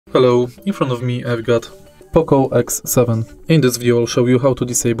Hello, in front of me I've got POCO X7. In this video I'll show you how to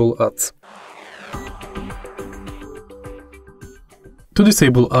disable ads. To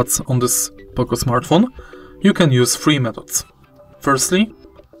disable ads on this POCO smartphone, you can use three methods. Firstly,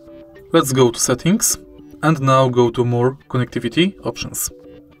 let's go to Settings and now go to More Connectivity options.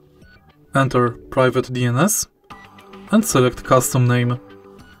 Enter Private DNS and select Custom Name.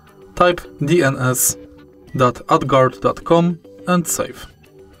 Type dns.adguard.com and save.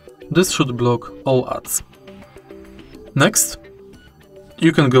 This should block all ads. Next,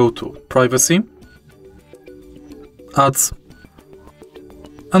 you can go to Privacy, Ads,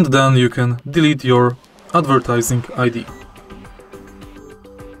 and then you can delete your advertising ID.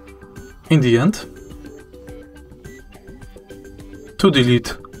 In the end, to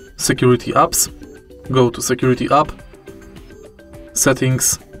delete security apps, go to Security App,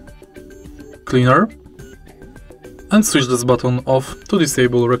 Settings, Cleaner, and switch this button off to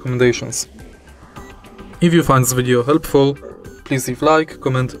disable recommendations. If you find this video helpful, please leave like,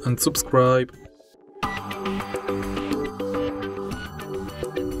 comment and subscribe.